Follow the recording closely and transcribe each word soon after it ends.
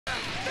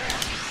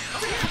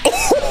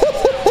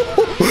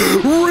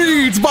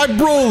Reads by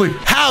Broly.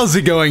 How's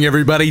it going,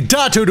 everybody?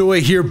 Dotodoya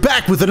here,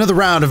 back with another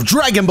round of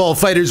Dragon Ball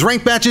FighterZ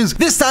ranked matches,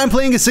 this time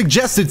playing a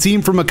suggested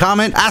team from a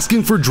comment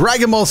asking for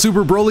Dragon Ball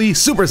Super Broly,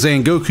 Super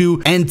Saiyan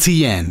Goku, and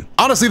TIEN.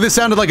 Honestly, this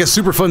sounded like a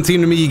super fun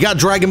team to me. You got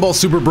Dragon Ball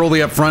Super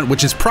Broly up front,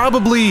 which is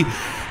probably...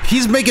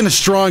 he's making a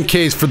strong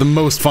case for the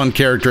most fun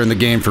character in the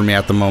game for me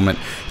at the moment.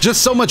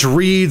 Just so much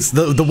reads,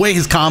 the way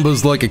his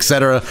combos look,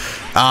 etc.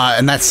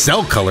 And that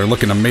cell color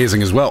looking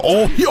amazing as well.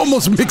 Oh, he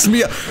almost mixed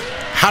me up.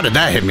 How did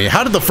that hit me?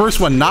 How did the first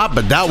one not,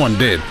 but that one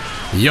did?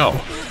 Yo,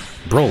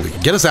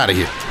 Broly, get us out of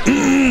here.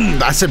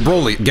 I said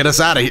Broly, get us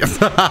out of here.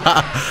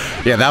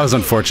 Yeah, that was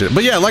unfortunate.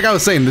 But yeah, like I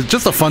was saying,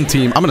 just a fun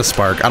team. I'm gonna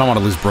spark. I don't want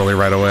to lose Broly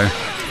right away.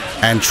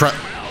 And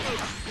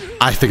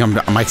I think I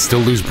might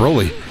still lose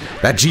Broly.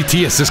 That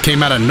GT assist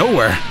came out of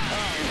nowhere.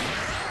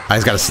 I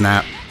just gotta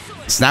snap.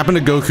 Snap into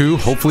Goku.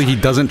 Hopefully he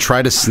doesn't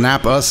try to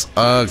snap us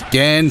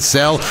again.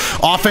 Cell.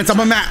 Offense, I'm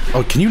a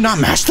Oh, can you not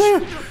mash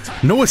there?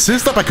 No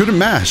assist up, I couldn't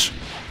mash.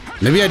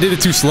 Maybe I did it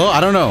too slow, I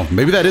don't know.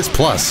 Maybe that is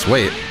plus,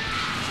 wait.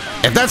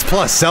 If that's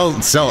plus, Cell,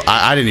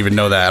 I didn't even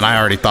know that, and I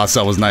already thought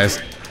Cell was nice.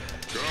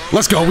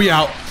 Let's go, we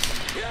out.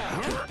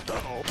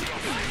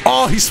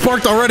 Oh, he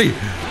sparked already.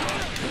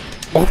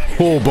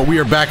 Oh, but we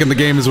are back in the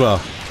game as well.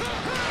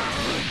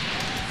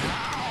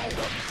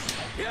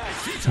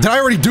 Did I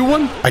already do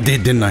one? I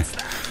did, didn't I?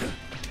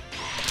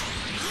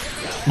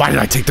 Why did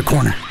I take the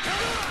corner?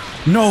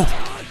 No.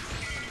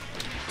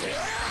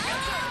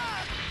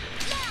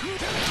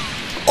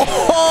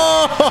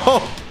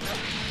 Oh!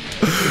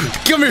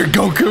 Come here,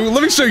 Goku.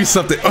 Let me show you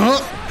something.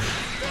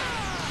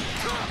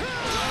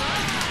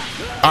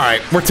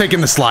 Alright, we're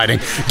taking the sliding.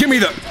 Give me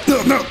the...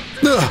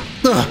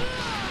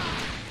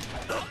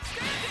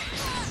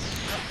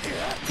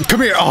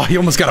 Come here. Oh, he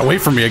almost got away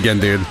from me again,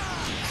 dude.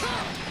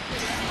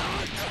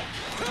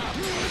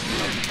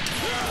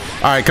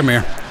 Alright, come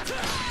here.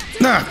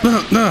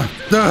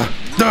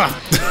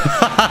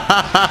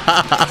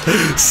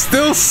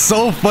 Still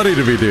so funny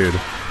to me, dude.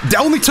 That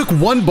only took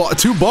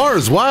 2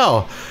 bars.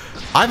 Wow.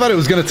 I thought it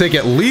was gonna take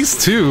at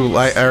least 2,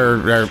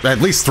 or at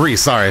least 3.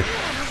 Sorry.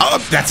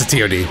 Oh, that's a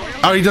TOD.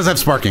 Oh, he does have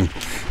sparking.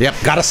 Yep,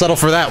 gotta settle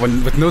for that.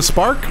 With no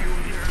spark,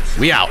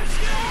 we out.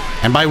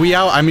 And by we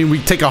out, I mean we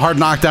take a hard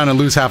knockdown and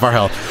lose half our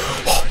health.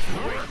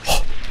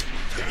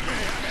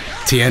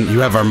 TIEN, you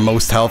have our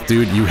most health,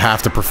 dude. You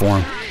have to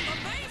perform.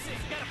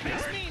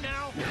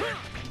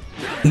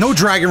 No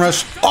Dragon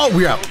Rush. Oh,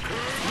 we're out.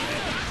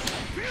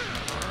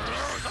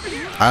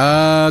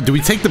 Do we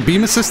take the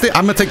beam assist?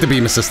 I'm gonna take the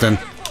beam assist in.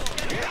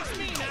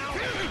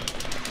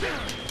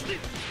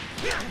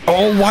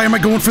 Oh, why am I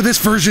going for this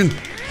version?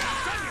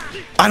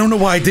 I don't know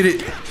why I did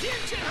it.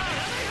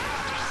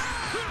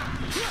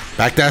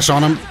 Backdash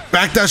on him.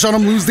 Backdash on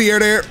him. Lose the air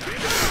to air.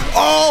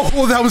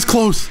 Oh, that was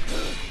close.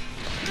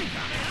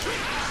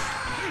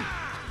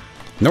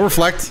 No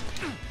reflect.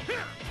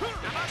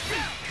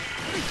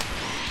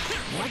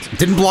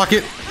 Didn't block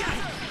it.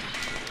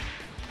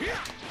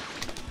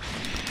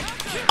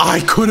 I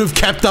could have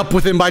kept up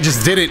with him, but I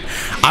just didn't.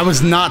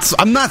 I'm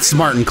not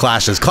smart in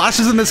clashes.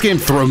 Clashes in this game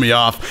throw me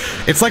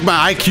off. It's like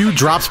my IQ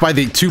drops by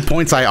the 2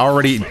 points I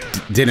already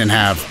didn't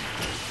have.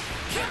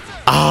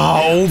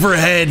 Oh,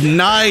 overhead,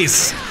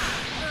 nice.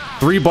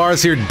 3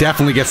 bars here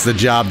definitely gets the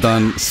job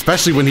done,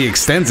 especially when he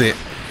extends it.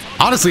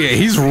 Honestly,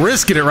 he's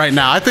risking it right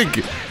now. I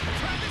think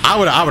I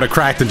would have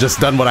cracked and just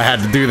done what I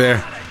had to do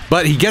there.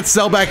 But he gets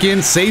Cell back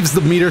in, saves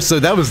the meter, so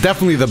that was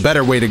definitely the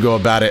better way to go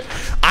about it.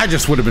 I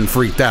just would have been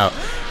freaked out.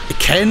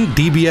 Can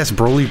DBS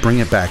Broly bring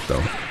it back,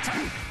 though?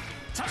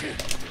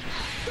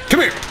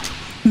 Come here!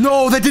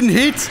 No, that didn't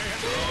hit!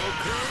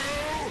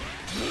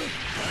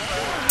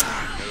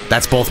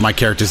 That's both my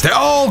characters there.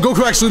 Oh,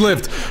 Goku actually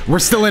lived! We're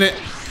still in it.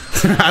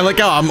 I like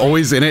how I'm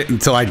always in it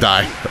until I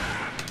die.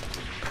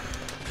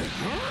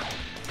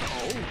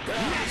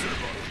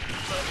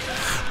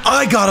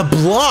 I got a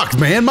block,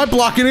 man. My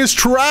blocking is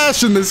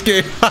trash in this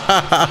game.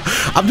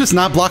 I'm just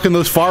not blocking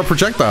those far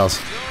projectiles.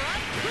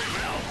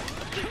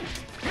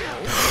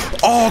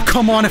 Oh,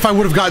 come on. If I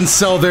would have gotten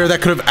Cell there,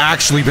 that could have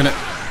actually been it.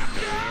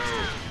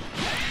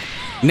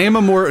 Name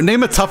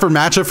a tougher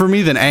matchup for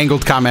me than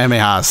angled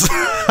Kamehamehas.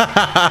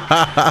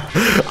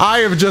 I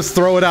am just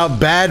throwing out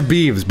bad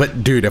beams.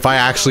 But dude, if I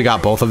actually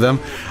got both of them,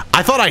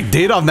 I thought I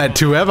did on that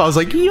 2F. I was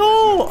like, yo.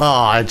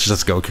 Oh, it's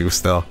just Goku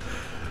still.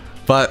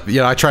 But,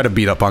 you know, I try to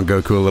beat up on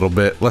Goku a little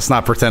bit. Let's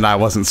not pretend I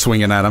wasn't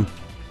swinging at him.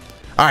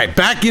 All right,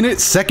 back in it.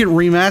 Second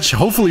rematch.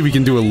 Hopefully we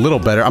can do a little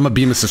better. I'm going to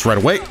beam assist right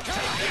away.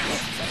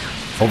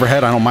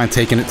 Overhead, I don't mind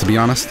taking it, to be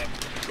honest.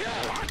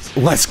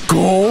 Let's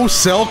go.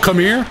 Cell, come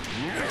here.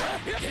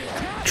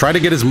 Try to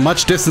get as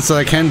much distance as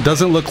I can.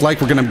 Doesn't look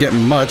like we're going to get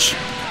much.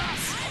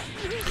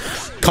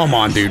 Come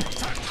on, dude.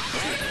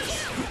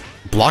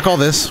 Block all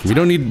this. We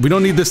don't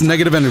need this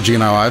negative energy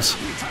in our lives.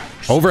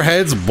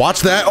 Overheads,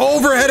 watch that.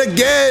 Overhead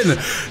again!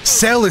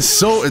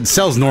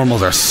 Cell's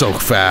normals are so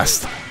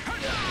fast.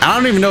 I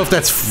don't even know if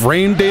that's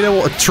frame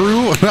data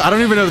true. I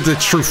don't even know if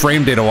it's true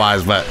frame data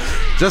wise, but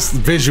just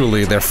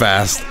visually they're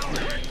fast.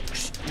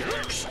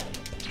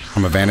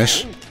 I'm gonna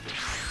vanish.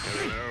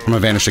 I'm gonna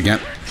vanish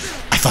again.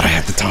 I thought I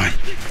had the time.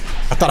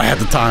 I thought I had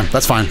the time.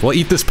 That's fine. We'll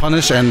eat this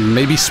punish and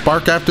maybe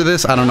spark after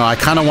this. I don't know. I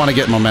kind of want to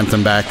get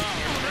momentum back.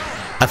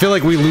 I feel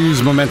like we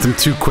lose momentum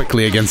too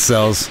quickly against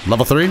Cells.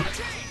 Level 3?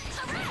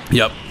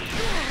 Yep.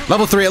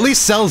 Level 3. At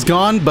least Cell's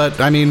gone,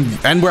 but I mean,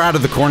 and we're out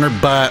of the corner,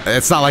 but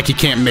it's not like he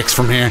can't mix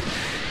from here.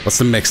 What's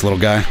the mix, little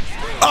guy?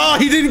 Oh,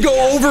 he didn't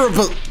go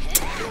over.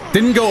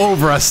 Didn't go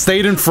over us.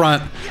 Stayed in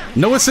front.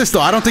 No assist,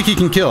 though. I don't think he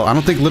can kill. I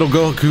don't think little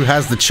Goku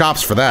has the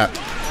chops for that.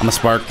 I'm a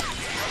spark.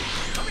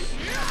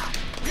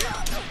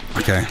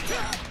 Okay.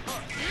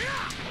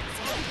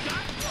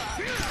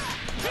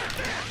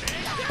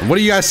 What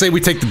do you guys say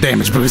we take the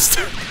damage boost?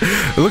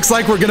 It looks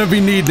like we're gonna be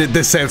needing it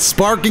this set.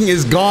 Sparking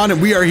is gone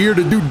and we are here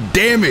to do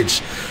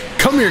damage.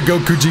 Come here,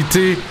 Goku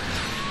GT.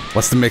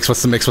 What's the mix?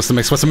 What's the mix? What's the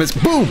mix? What's the mix?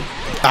 Boom!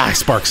 Ah,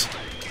 sparks.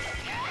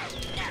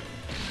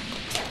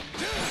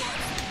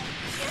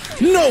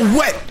 No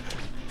way!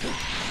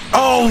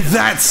 Oh,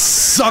 that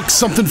sucks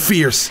something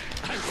fierce.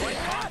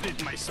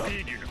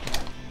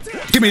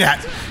 Give me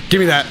that. Give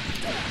me that.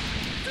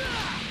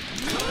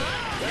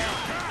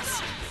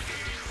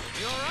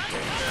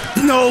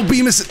 No,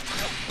 beam is...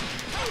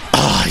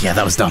 Oh, yeah,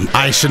 that was dumb.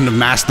 I shouldn't have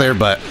mashed there,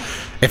 but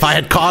if I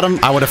had caught him,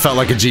 I would have felt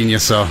like a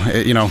genius, so,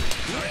 you know,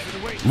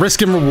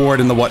 risk and reward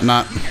and the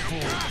whatnot.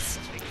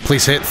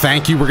 Please hit.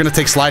 Thank you. We're going to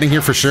take sliding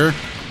here for sure.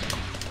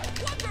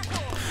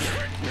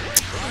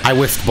 I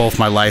whiffed both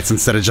my lights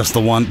instead of just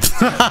the one.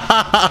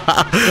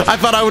 I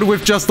thought I would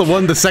whiff just the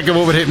one. The second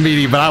one would hit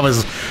meaty, but I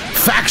was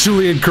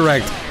factually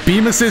incorrect.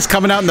 Beam assist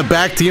coming out in the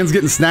back. Tien's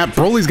getting snapped.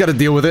 Broly's got to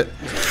deal with it.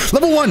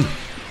 Level 1.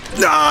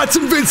 Ah, it's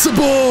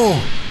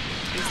invincible.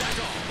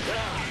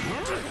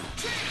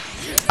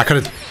 I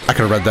could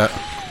have read that.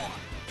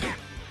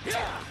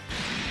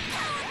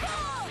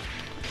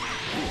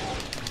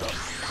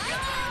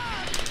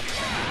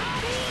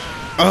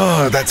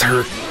 Oh, that's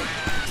hurt.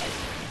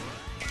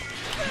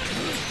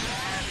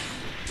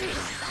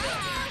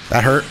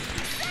 That hurt.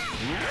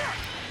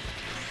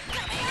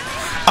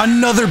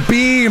 Another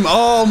beam.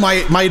 Oh,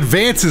 my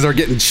advances are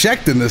getting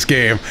checked in this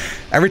game.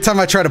 Every time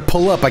I try to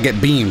pull up, I get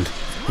beamed.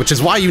 Which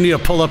is why you need to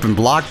pull up and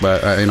block,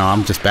 but, you know,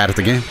 I'm just bad at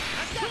the game.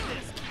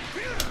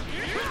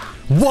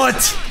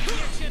 What?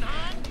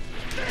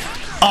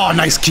 Oh,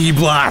 nice key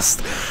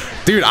blast.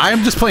 Dude, I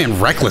am just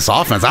playing reckless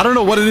offense. I don't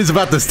know what it is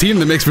about this team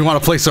that makes me want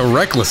to play so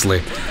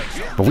recklessly.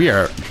 But we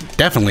are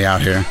definitely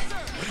out here.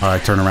 All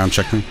right, turn around,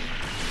 check me.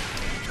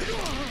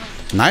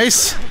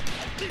 Nice.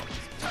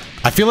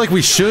 I feel like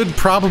we should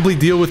probably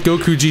deal with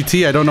Goku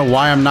GT. I don't know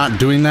why I'm not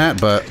doing that,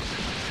 but...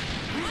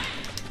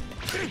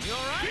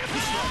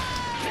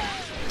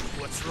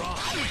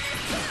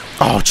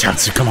 Oh,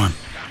 Chaozu, come on.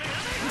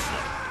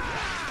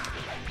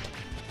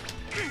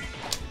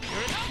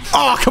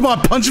 Oh, come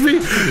on, punch me.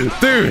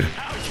 Dude.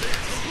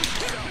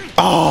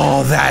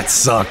 Oh, that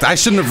sucked. I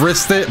shouldn't have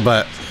risked it,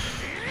 but...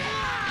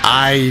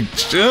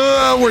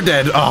 we're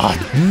dead. Oh,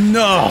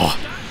 no.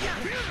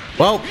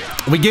 Well,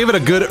 we gave it a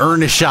good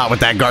earnest shot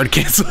with that guard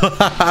cancel.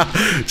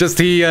 Just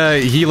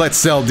he let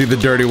Cell do the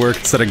dirty work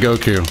instead of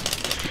Goku.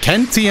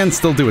 Can Tien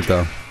still do it,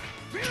 though?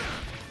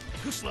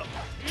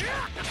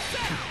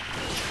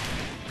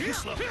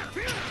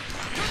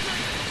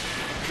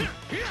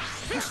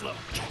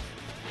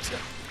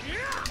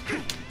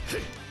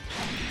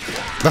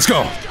 Let's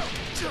go.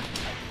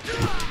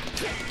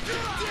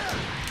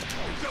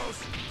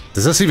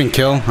 Does this even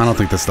kill? I don't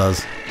think this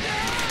does.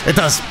 It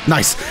does.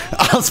 Nice.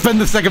 I'll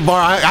spend the second bar.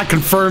 I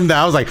confirmed that.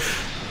 I was like,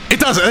 it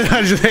does.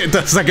 I just hit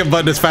the second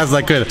button as fast as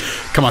I could.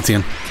 Come on,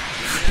 Tien.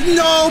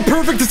 No,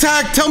 perfect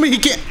attack. Tell me he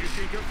can't.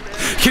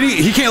 Can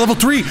he? He can't level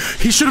 3.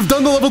 He should have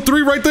done the level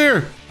 3 right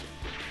there.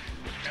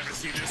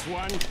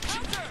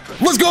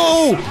 Let's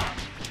go.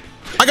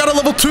 I got a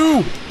level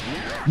 2.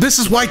 This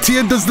is why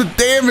Tien does the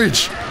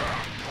damage.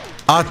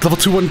 Level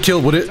 2 wouldn't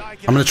kill, would it?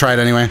 I'm gonna try it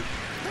anyway.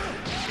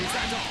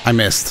 I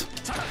missed.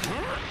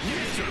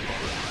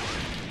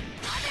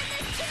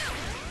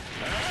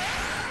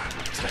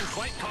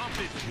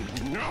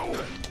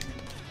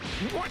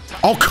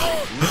 Oh,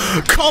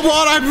 come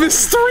on! I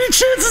missed 3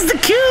 chances to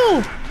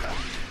kill!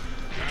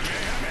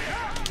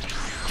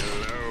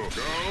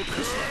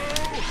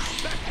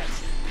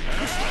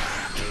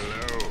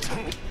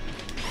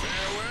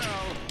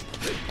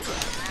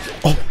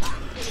 Oh,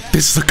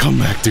 this is a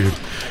comeback, dude.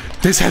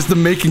 This has the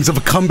makings of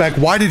a comeback.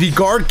 Why did he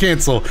guard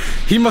cancel?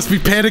 He must be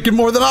panicking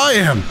more than I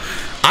am.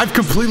 I've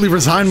completely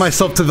resigned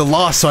myself to the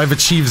loss, so I've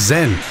achieved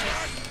Zen.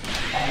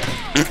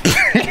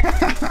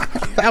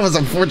 That was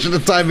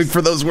unfortunate timing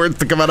for those words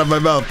to come out of my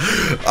mouth.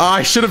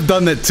 I should have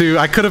done that too.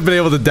 I could have been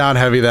able to down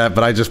heavy that,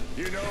 but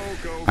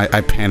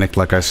I panicked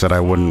like I said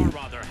I wouldn't.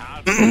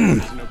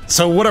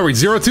 So what are we,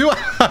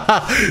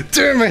 0-2?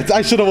 Damn it,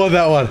 I should have won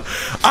that one.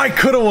 I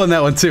could have won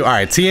that one too. All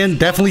right, Tien,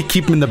 definitely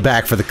keep him in the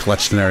back for the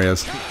clutch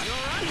scenarios.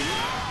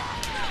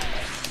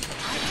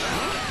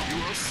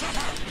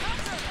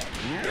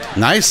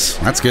 Nice,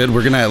 that's good.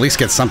 We're gonna at least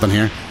get something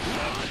here.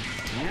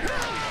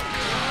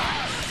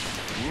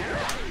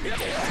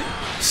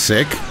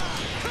 Sick.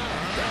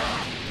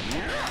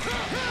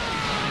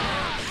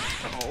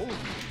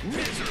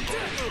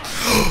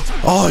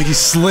 Oh, he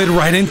slid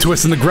right into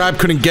us and the grab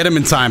couldn't get him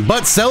in time.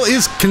 But Cell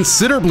is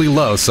considerably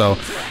low, so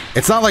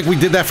it's not like we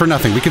did that for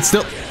nothing. We could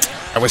still...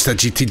 I wish that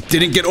GT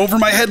didn't get over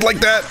my head like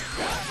that.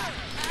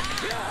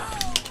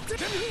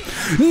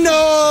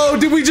 No!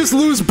 Did we just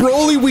lose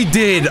Broly? We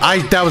did.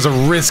 That was a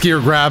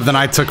riskier grab than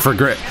I took for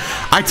granted.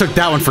 I took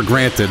that one for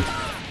granted.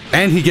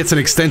 And he gets an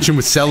extension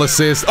with Cell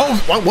assist. Oh,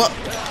 what?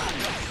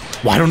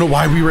 Well, I don't know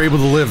why we were able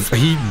to live.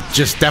 He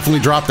just definitely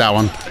dropped that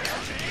one.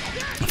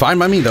 Fine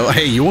by me, though.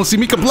 Hey, you won't see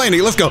me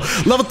complaining. Let's go.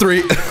 Level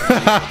 3.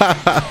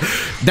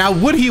 Now,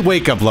 would he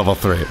wake up level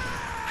 3?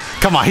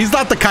 Come on, he's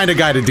not the kind of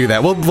guy to do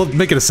that. We'll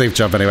make it a safe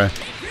jump anyway.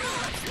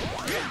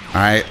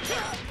 All right.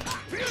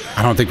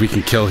 I don't think we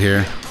can kill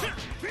here.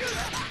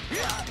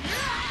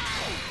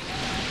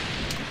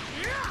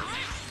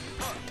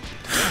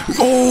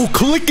 Oh,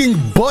 clicking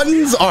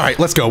buttons. All right,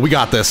 let's go. We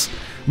got this.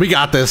 We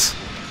got this.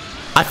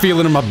 I feel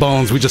it in my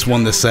bones. We just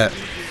won this set.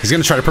 He's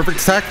going to try to perfect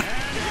attack.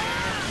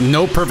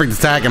 No perfect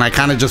attack, and I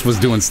kind of just was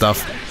doing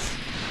stuff.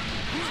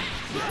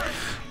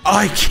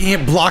 I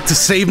can't block to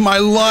save my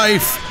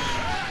life.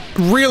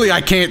 Really,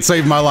 I can't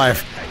save my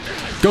life.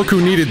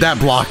 Goku needed that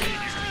block.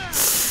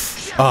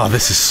 Oh,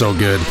 this is so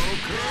good.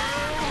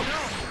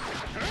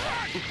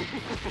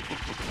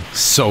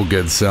 So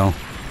good, Cell.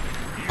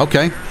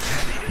 Okay.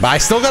 But I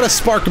still got a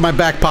spark in my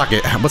back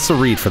pocket. What's the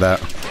read for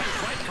that?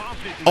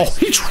 Oh,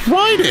 he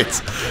tried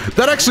it.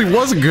 That actually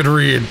was a good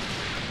read.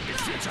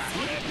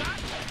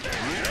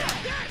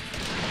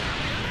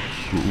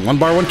 1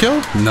 bar, 1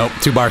 kill? Nope,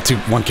 2 bar,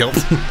 1 kill.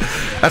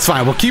 That's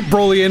fine. We'll keep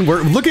Broly in.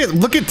 Look at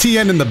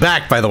TN in the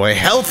back, by the way.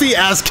 Healthy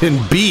as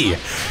can be.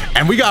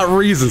 And we got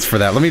reasons for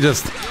that. Let me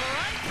just...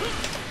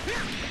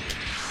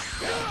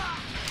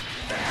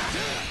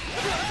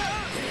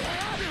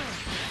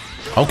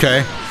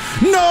 Okay.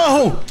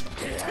 No!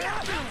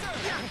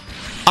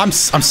 I'm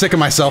sick of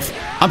myself.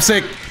 I'm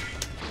sick.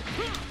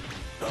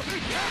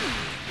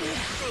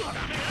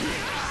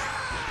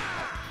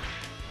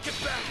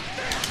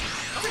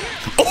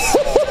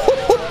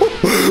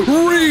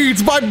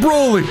 Reads by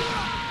Broly.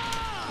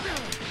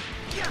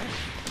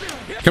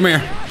 Come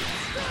here.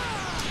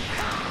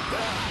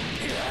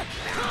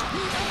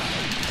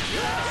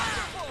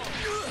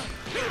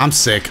 I'm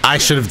sick. I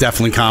should have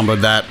definitely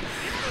comboed that.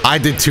 I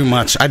did too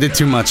much. I did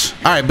too much.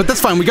 All right, but that's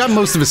fine. We got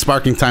most of his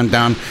sparking time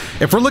down.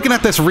 If we're looking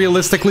at this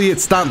realistically,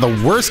 it's not the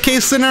worst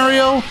case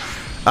scenario.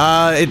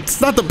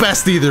 It's not the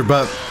best either,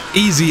 but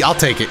easy, I'll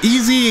take it.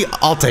 Easy,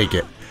 I'll take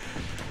it.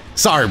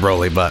 Sorry,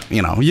 Broly, but,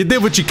 you know, you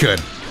did what you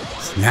could.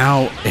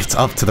 Now, it's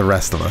up to the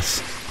rest of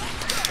us.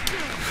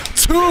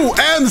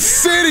 2M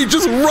City,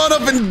 just run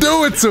up and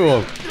do it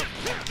to him.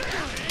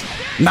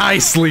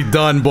 Nicely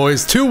done,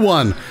 boys.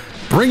 2-1,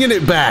 bringing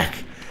it back.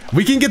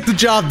 We can get the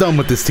job done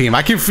with this team.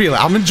 I can feel it.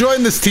 I'm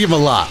enjoying this team a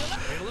lot.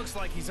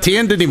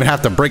 TN didn't even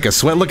have to break a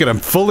sweat. Look at him,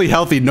 fully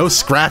healthy, no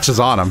scratches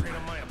on him.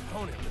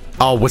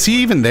 Oh, was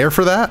he even there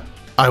for that?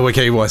 Oh,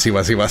 okay, he was.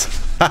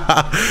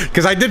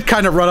 Because I did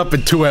kind of run up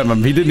and 2M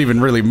him. He didn't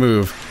even really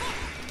move.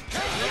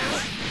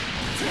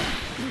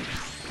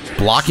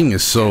 Blocking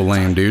is so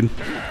lame, dude.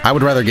 I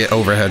would rather get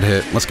overhead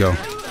hit. Let's go.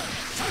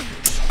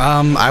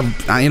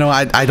 You know,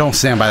 I don't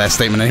stand by that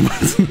statement anymore.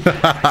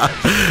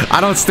 I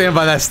don't stand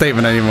by that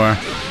statement anymore.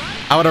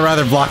 I would have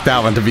rather blocked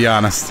that one, to be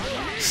honest.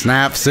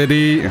 Snap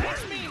City.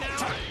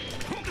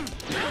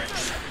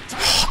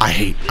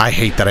 I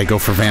hate that I go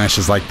for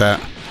vanishes like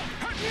that.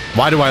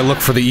 Why do I look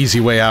for the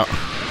easy way out?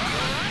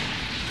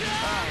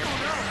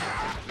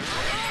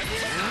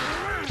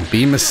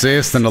 Beam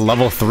assist and a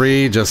level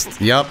 3. Just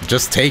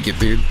take it,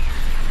 dude.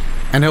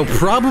 And he'll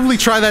probably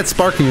try that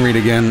sparking read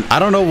again. I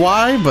don't know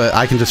why, but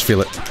I can just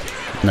feel it.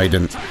 No, he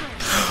didn't.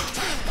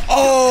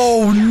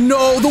 Oh,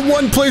 no. The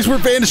one place where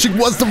vanishing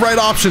was the right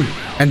option.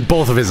 And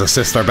both of his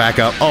assists are back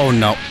up. Oh,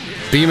 no.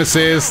 Beam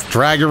assist,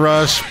 Dragon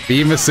Rush,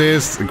 beam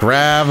assist,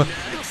 grab,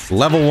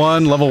 level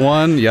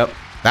 1. Yep.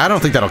 I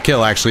don't think that'll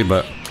kill, actually,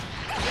 but...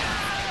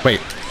 Wait.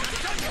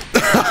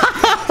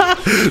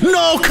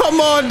 No,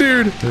 come on,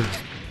 dude.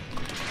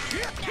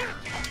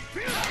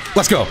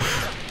 Let's go.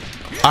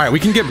 All right, we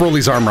can get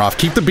Broly's armor off.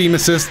 Keep the beam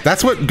assist.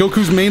 That's what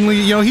Goku's mainly,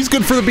 you know, he's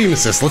good for the beam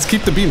assist. Let's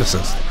keep the beam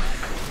assist.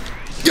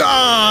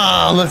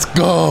 Ah, let's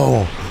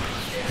go.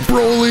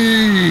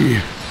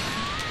 Broly.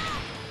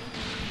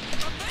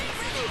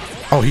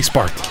 Oh, he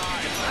sparked.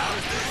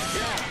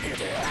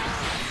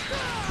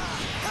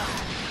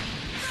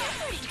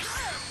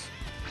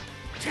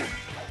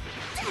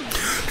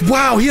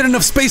 Wow, he had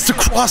enough space to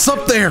cross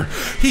up there.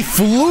 He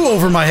flew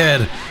over my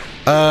head.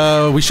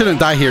 We shouldn't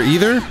die here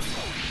either.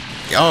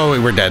 Oh,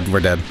 we're dead. We're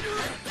dead.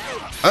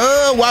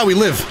 Oh, wow, we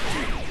live.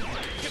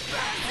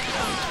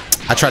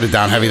 I tried to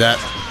down heavy that.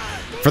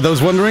 For those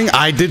wondering,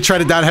 I did try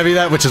to down heavy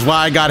that, which is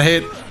why I got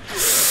hit.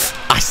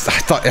 I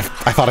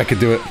thought I could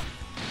do it.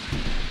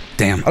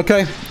 Damn.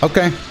 Okay.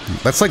 Okay.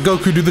 Let's let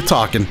Goku do the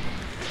talking.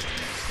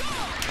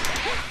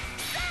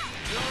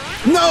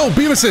 No,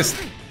 beam assist.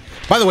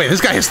 By the way,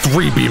 this guy has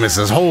 3 beam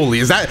assists. Holy,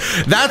 is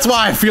that's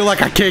why I feel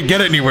like I can't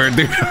get anywhere,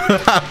 dude.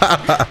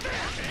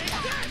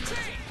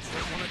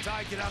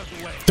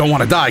 Don't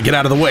want to die. Get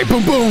out of the way.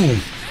 Boom, boom.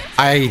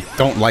 I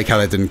don't like how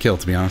that didn't kill,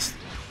 to be honest.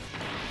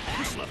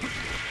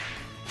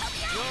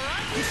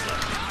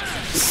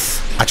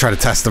 I try to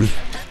test him.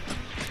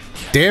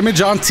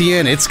 Damage on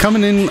TIEN. It's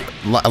coming in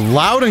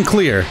loud and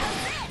clear.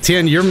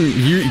 TIEN,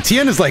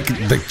 TIEN is like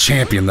the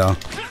champion, though.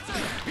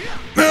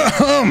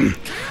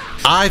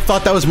 I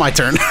thought that was my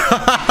turn.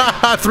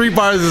 3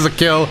 bars is a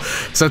kill,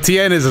 so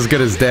TIEN is as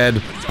good as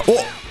dead.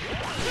 Oh.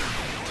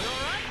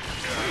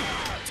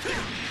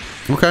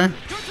 Okay.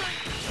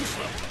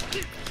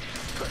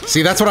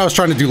 See, that's what I was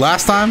trying to do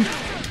last time.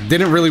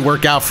 Didn't really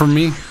work out for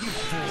me.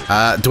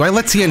 Do I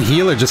let TIEN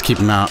heal or just keep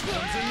him out?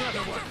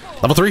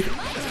 Level 3?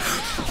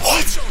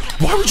 What?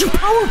 Why would you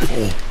power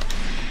pull?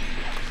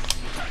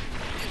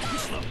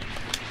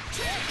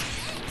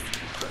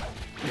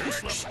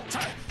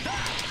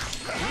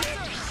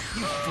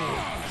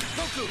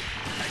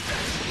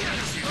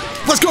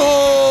 Let's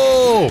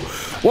go!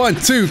 1,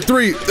 2,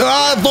 3.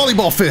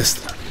 Volleyball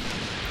fist.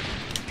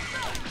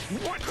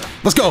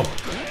 Let's go.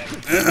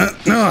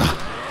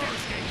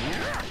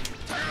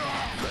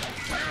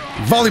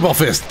 Volleyball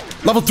fist.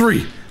 Level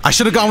 3. I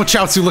should have gone with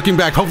Chaozu looking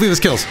back. Hopefully this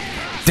kills.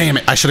 Damn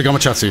it. I should have gone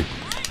with Chaozu.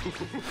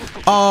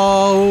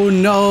 Oh,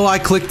 no. I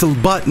clicked the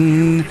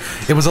button.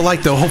 It was a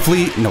like, though.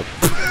 Hopefully. No.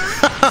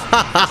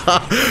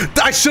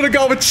 I should have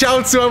gone with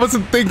Chaozu. I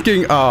wasn't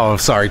thinking. Oh,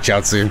 sorry,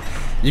 Chaozu.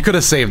 You could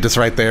have saved us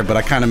right there, but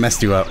I kind of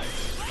messed you up.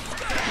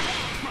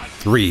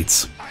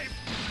 Reads.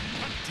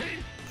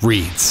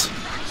 Reads.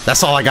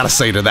 That's all I gotta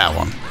say to that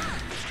one.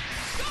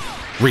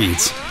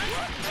 Reads.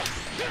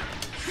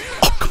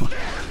 Oh, come on.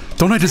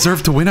 Don't I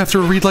deserve to win after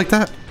a read like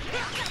that?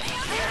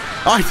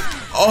 He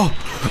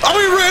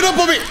ran up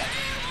on me!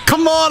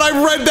 Come on,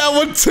 I read that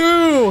one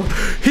too!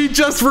 He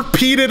just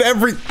repeated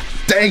every...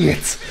 Dang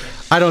it!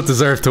 I don't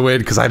deserve to win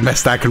because I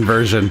messed that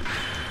conversion.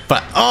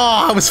 But,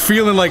 oh, I was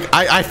feeling like,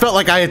 I felt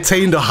like I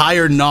attained a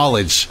higher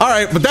knowledge. All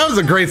right, but that was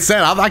a great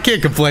set. I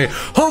can't complain.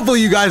 Hopefully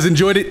you guys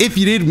enjoyed it. If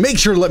you did, make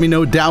sure to let me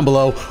know down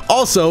below.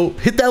 Also,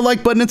 hit that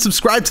like button and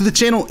subscribe to the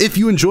channel if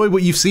you enjoyed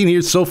what you've seen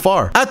here so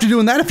far. After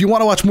doing that, if you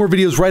want to watch more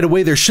videos right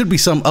away, there should be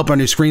some up on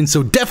your screen,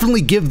 so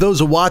definitely give those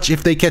a watch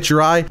if they catch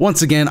your eye.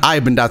 Once again, I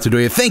have been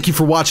Dotodoya. Thank you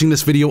for watching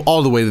this video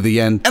all the way to the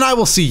end, and I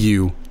will see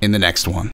you in the next one.